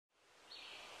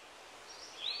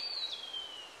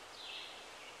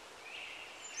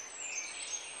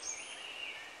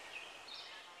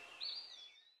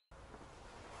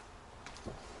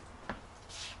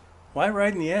Why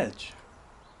riding the edge?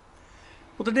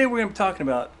 Well, today we're going to be talking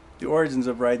about the origins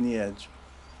of riding the edge.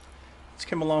 Let's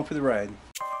come along for the ride.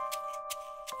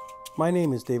 My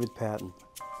name is David Patton.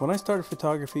 When I started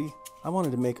photography, I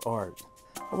wanted to make art.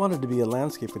 I wanted to be a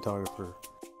landscape photographer.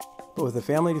 But with a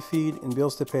family to feed and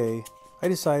bills to pay, I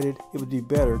decided it would be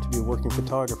better to be a working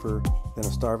photographer than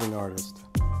a starving artist.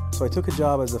 So I took a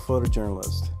job as a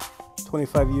photojournalist.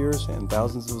 25 years and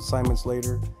thousands of assignments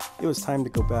later, it was time to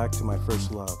go back to my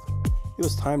first love. It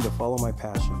was time to follow my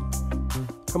passion.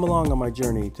 Come along on my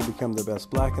journey to become the best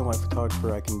black and white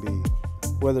photographer I can be.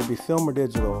 Whether it be film or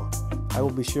digital, I will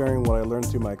be sharing what I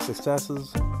learned through my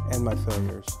successes and my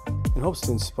failures, in hopes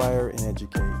to inspire and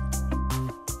educate.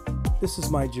 This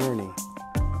is my journey.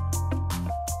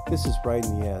 This is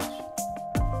riding the edge.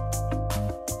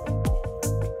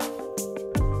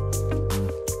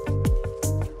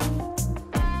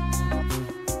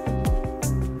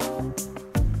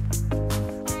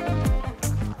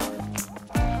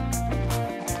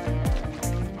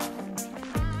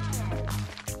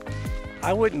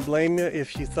 I wouldn't blame you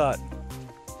if you thought,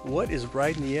 what is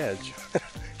riding the edge?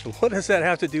 What does that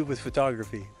have to do with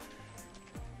photography?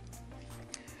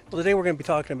 Well, today we're going to be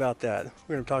talking about that.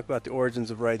 We're going to talk about the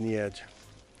origins of riding the edge.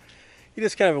 It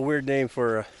is kind of a weird name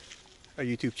for a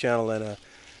YouTube channel and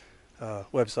a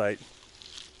website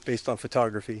based on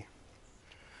photography.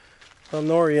 Well,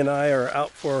 Nori and I are out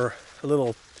for a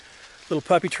little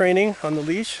puppy training on the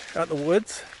leash out in the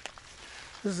woods.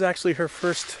 This is actually her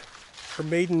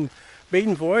maiden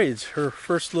voyage, her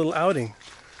first little outing.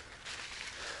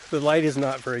 The light is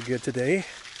not very good today,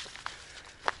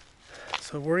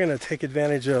 so we're going to take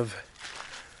advantage of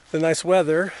the nice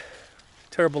weather,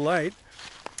 terrible light,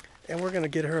 and we're going to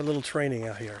get her a little training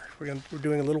out here. We're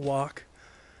doing a little walk,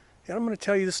 and I'm going to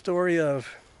tell you the story of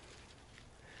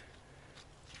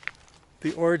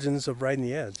the origins of riding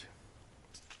the edge.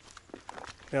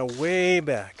 Now, way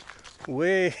back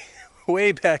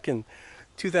in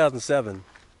 2007,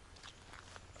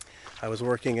 I was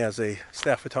working as a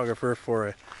staff photographer for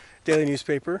a daily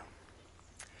newspaper,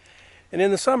 and in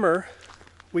the summer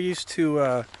we used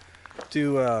to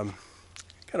do kind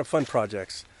of fun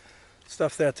projects,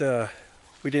 stuff that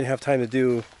we didn't have time to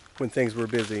do when things were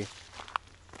busy.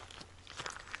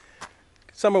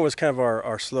 Summer was kind of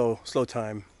our slow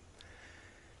time,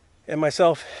 and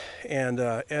myself and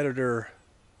editor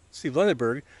Steve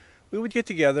Lundenberg, we would get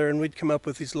together and we'd come up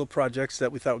with these little projects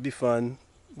that we thought would be fun,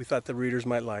 we thought the readers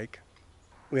might like.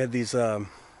 We had these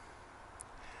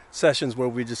sessions where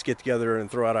we just get together and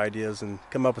throw out ideas and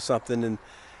come up with something, and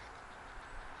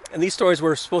these stories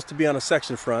were supposed to be on a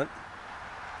section front,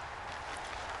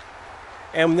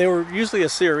 and they were usually a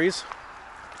series.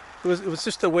 It was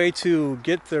just a way to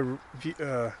get the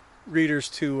readers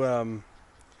to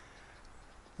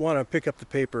want to pick up the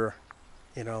paper,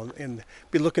 you know, and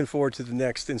be looking forward to the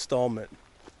next installment.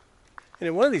 And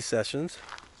in one of these sessions,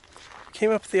 we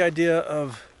came up with the idea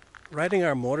of riding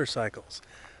our motorcycles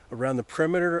around the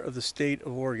perimeter of the state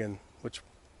of Oregon,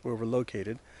 where we're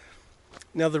located.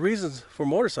 Now, the reasons for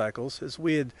motorcycles is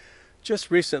we had just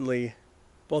recently,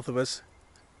 both of us,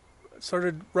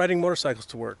 started riding motorcycles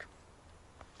to work.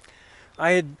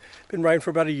 I had been riding for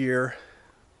about a year.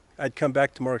 I'd come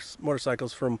back to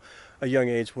motorcycles from a young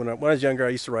age. When I was younger,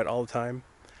 I used to ride all the time,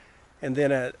 and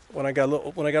then when I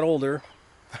got older,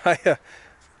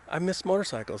 I missed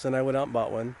motorcycles, and I went out and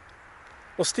bought one.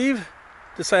 Well, Steve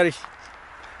decided,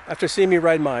 after seeing me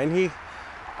ride mine,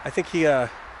 I think he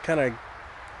kind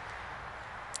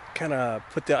of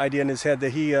put the idea in his head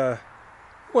that he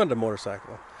wanted a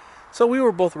motorcycle. So we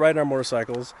were both riding our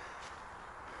motorcycles,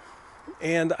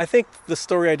 and I think the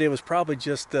story idea was probably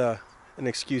just an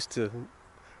excuse to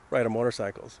ride our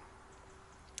motorcycles.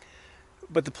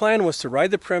 But the plan was to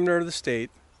ride the perimeter of the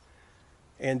state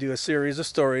and do a series of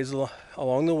stories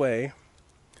along the way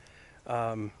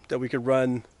that we could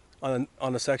run on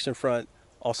a section front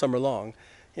all summer long,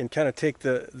 and kind of take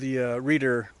the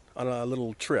reader on a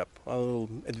little trip, on a little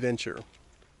adventure.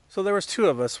 So there was two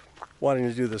of us wanting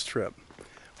to do this trip.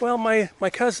 Well, my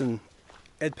cousin,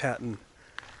 Ed Patton,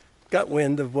 got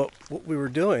wind of what we were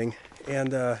doing,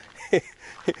 and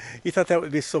he thought that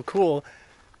would be so cool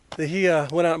that he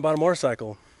went out and bought a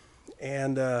motorcycle,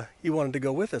 and he wanted to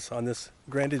go with us on this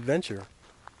grand adventure.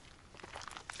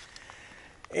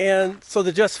 And so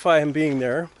to justify him being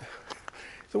there,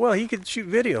 so well, he could shoot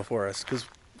video for us, because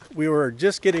we were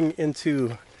just getting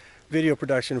into video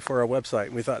production for our website,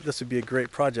 and we thought this would be a great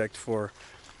project for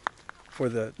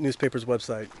the newspaper's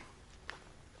website.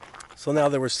 So now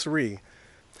there was three.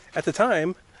 At the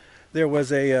time, there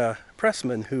was a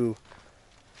pressman whose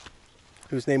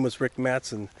name was Rick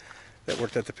Matson that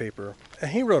worked at the paper,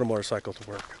 and he rode a motorcycle to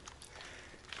work.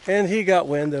 And he got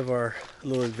wind of our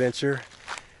little adventure.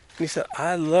 And he said,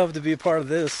 I'd love to be a part of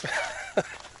this.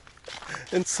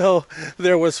 And so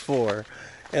there was four.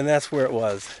 And that's where it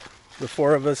was. The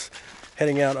four of us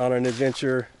heading out on an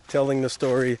adventure, telling the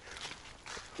story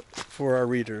for our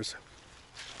readers.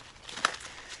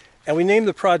 And we named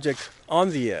the project On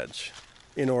the Edge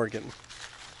in Oregon.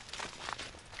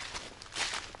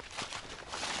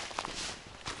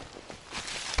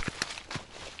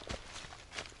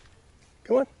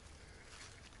 Come on.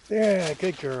 Yeah,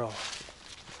 good girl.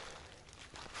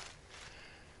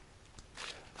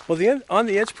 Well, the On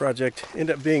the Edge project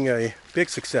ended up being a big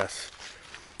success.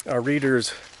 Our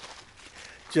readers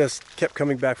just kept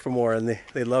coming back for more, and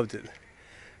they loved it.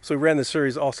 So we ran the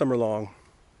series all summer long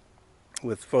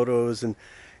with photos and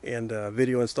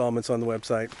video installments on the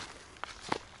website.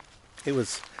 It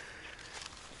was,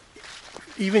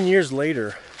 even years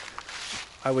later,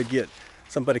 I would get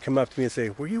somebody come up to me and say,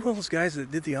 were you one of those guys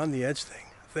that did the On the Edge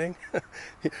thing?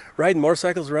 Riding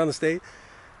motorcycles around the state?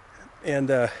 And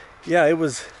yeah, I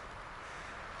was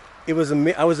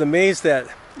amazed that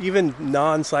even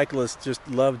non-cyclists just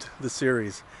loved the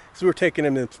series. So we were taking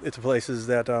them into places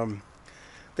that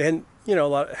they hadn't,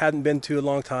 hadn't been to a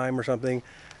long time or something.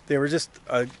 They were just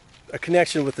a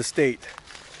connection with the state.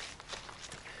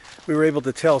 We were able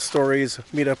to tell stories,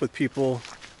 meet up with people.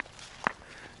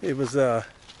 It was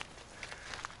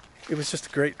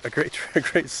just a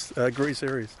great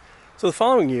series. So the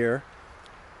following year,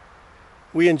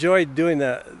 we enjoyed doing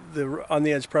the On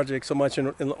the Edge project so much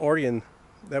in Oregon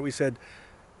that we said,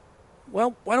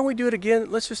 well, why don't we do it again?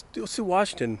 Let's do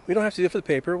Washington. We don't have to do it for the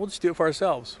paper. We'll just do it for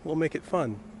ourselves. We'll make it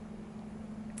fun.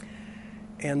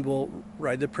 And we'll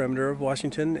ride the perimeter of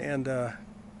Washington and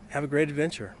have a great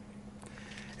adventure.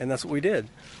 And that's what we did.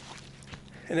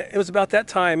 And it was about that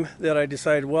time that I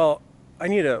decided, well, I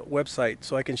need a website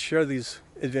so I can share these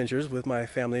adventures with my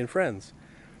family and friends.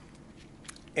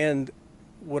 And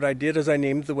what I did is I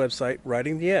named the website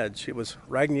Riding the Edge. It was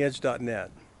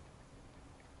ridingtheedge.net.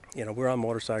 We're on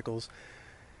motorcycles.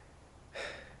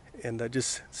 And that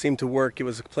just seemed to work. It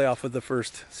was a playoff of the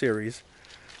first series.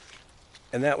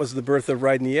 And that was the birth of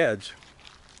Riding the Edge.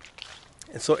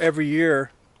 And so every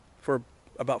year, for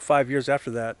about 5 years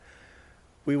after that,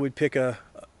 we would pick a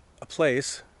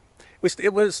place.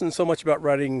 It wasn't so much about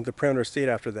riding the perimeter state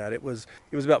after that. It was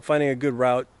about finding a good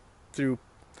route through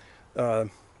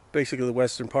basically the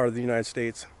western part of the United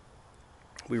States.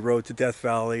 We rode to Death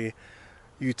Valley,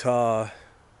 Utah,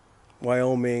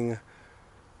 Wyoming,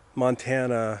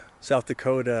 Montana, South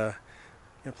Dakota,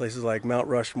 places like Mount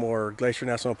Rushmore, Glacier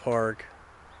National Park.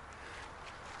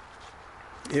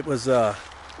 It was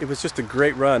just a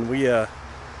great run. We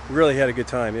really had a good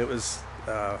time. It was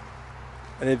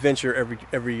an adventure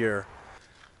every year.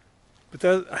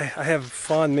 But I have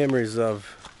fond memories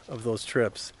of those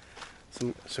trips.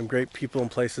 Some great people and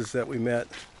places that we met.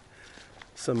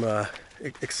 Some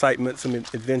excitement, some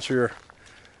adventure.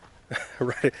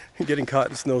 Right, getting caught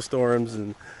in snowstorms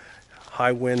and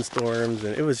high wind storms,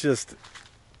 and it was just,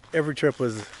 every trip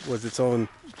was its own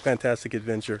fantastic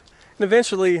adventure. And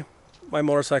eventually my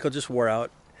motorcycle just wore out,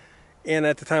 and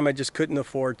at the time I just couldn't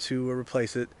afford to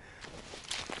replace it.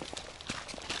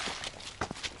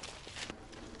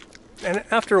 And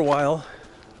after a while,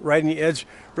 Riding the Edge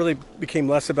really became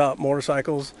less about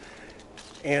motorcycles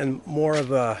and more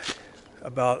of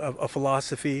about a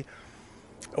philosophy,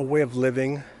 a way of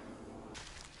living.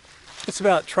 It's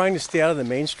about trying to stay out of the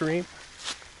mainstream.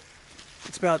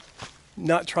 It's about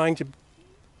not trying to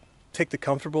take the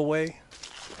comfortable way.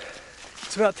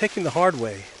 It's about taking the hard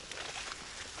way.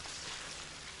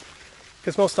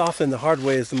 Because most often the hard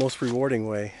way is the most rewarding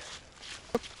way.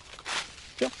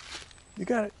 Jump. You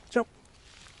got it. Jump.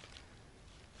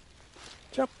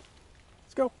 Jump.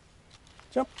 Let's go.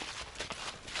 Jump.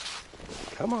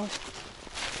 Come on.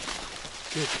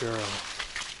 Good girl.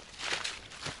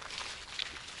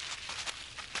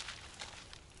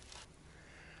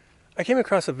 I came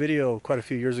across a video quite a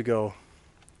few years ago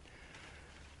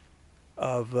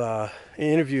of an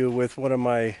interview with one of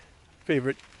my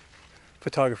favorite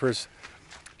photographers,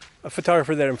 a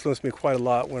photographer that influenced me quite a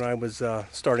lot when I was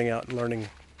starting out and learning,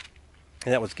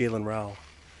 and that was Galen Rowell.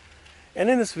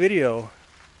 And in this video,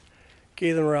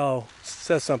 Galen Rowell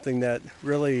says something that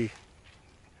really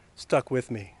stuck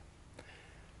with me.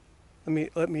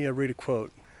 Let me read a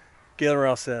quote. Galen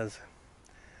Rowell says,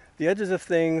 "The edges of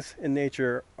things in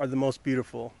nature are the most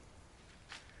beautiful.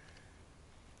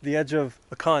 The edge of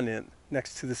a continent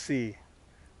next to the sea.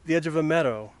 The edge of a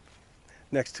meadow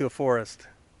next to a forest.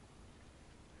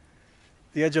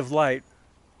 The edge of light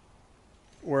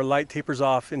where light tapers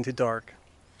off into dark."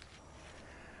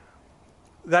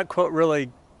 That quote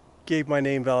really gave my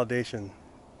name validation.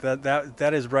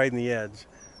 That is right in the edge.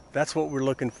 That's what we're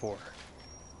looking for.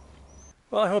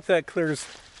 Well, I hope that clears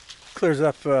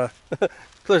up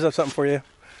clears up something for you.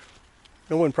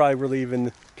 No one probably really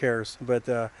even cares, but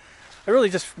I really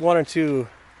just wanted to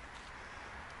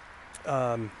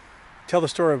tell the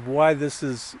story of why this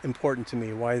is important to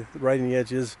me, why Right in the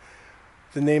Edge is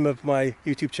the name of my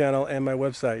YouTube channel and my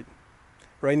website,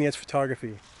 Right in the Edge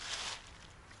Photography.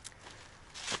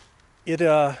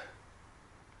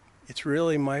 It's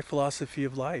really my philosophy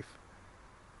of life.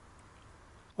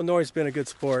 Well, Nori's been a good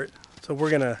sport, so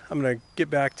I'm gonna get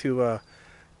back to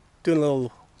doing a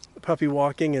little puppy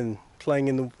walking and playing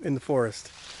in the forest.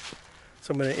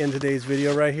 So I'm gonna end today's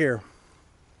video right here.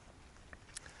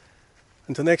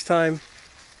 Until next time,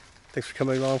 thanks for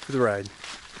coming along for the ride.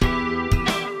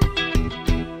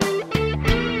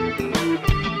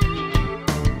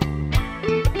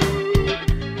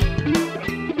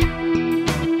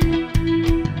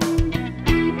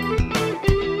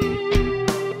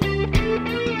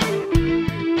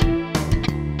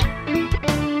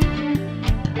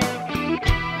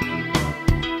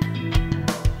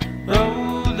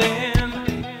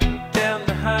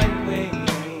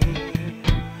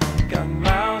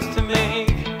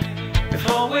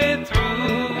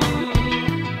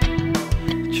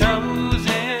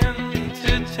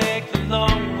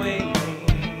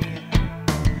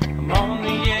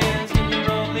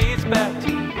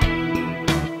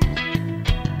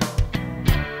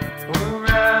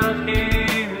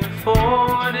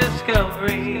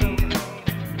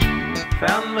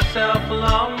 Found myself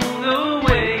along the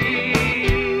way.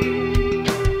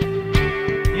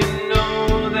 You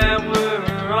know that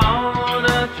we're on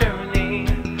a journey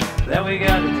that we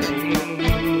gotta take.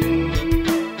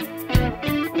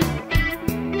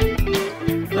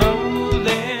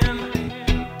 Rolling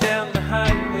down the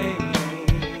highway,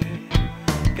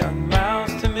 got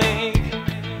miles to make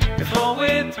before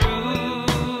we're through.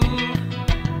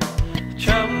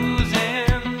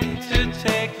 Chosen to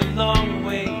take the long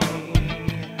way.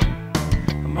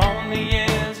 I'm on the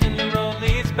edge and the road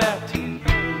leads back to you.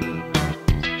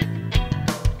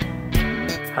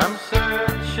 I'm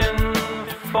searching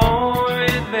for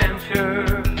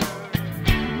adventure,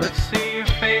 but see your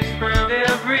face round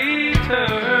every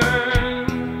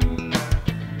turn.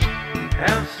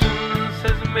 Absence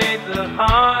has made the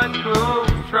heart grow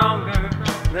stronger,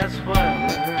 that's what I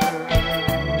learned.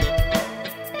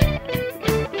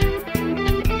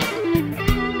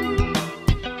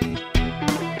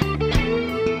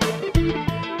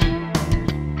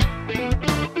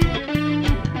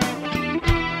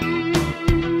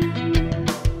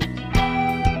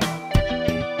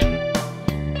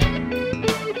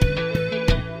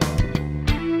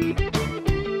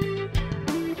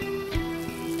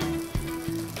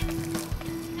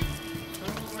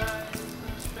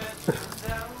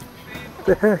 What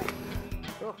the heck?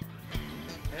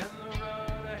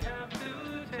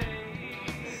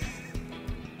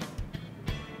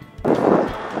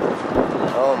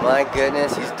 Oh my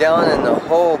goodness, he's down in the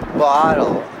whole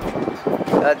bottle.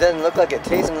 That doesn't look like it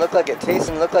tastes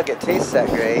that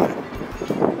great.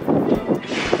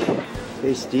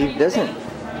 Hey Steve, doesn't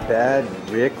Bad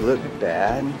Rick look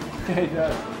bad? Yeah, he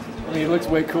does. I mean, he looks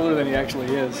way cooler than he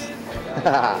actually is.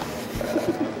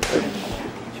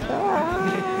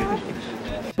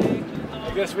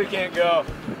 I guess we can't go.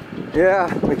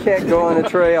 Yeah, we can't go on the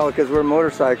trail because we're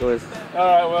motorcyclists.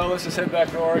 Alright, well, let's just head back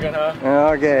to Oregon, huh?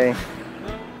 Okay.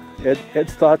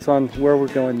 Ed's thoughts on where we're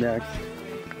going next.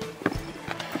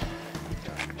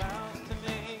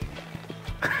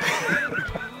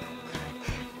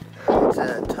 It's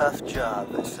a tough job,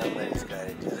 but somebody's got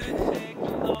to do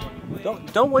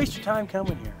it. Don't waste your time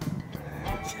coming here.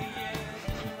 It's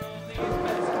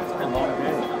been a long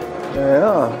day.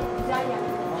 Yeah.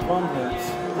 Bum hurts.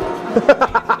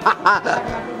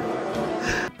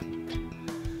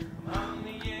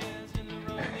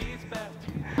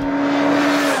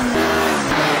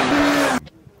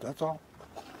 That's all.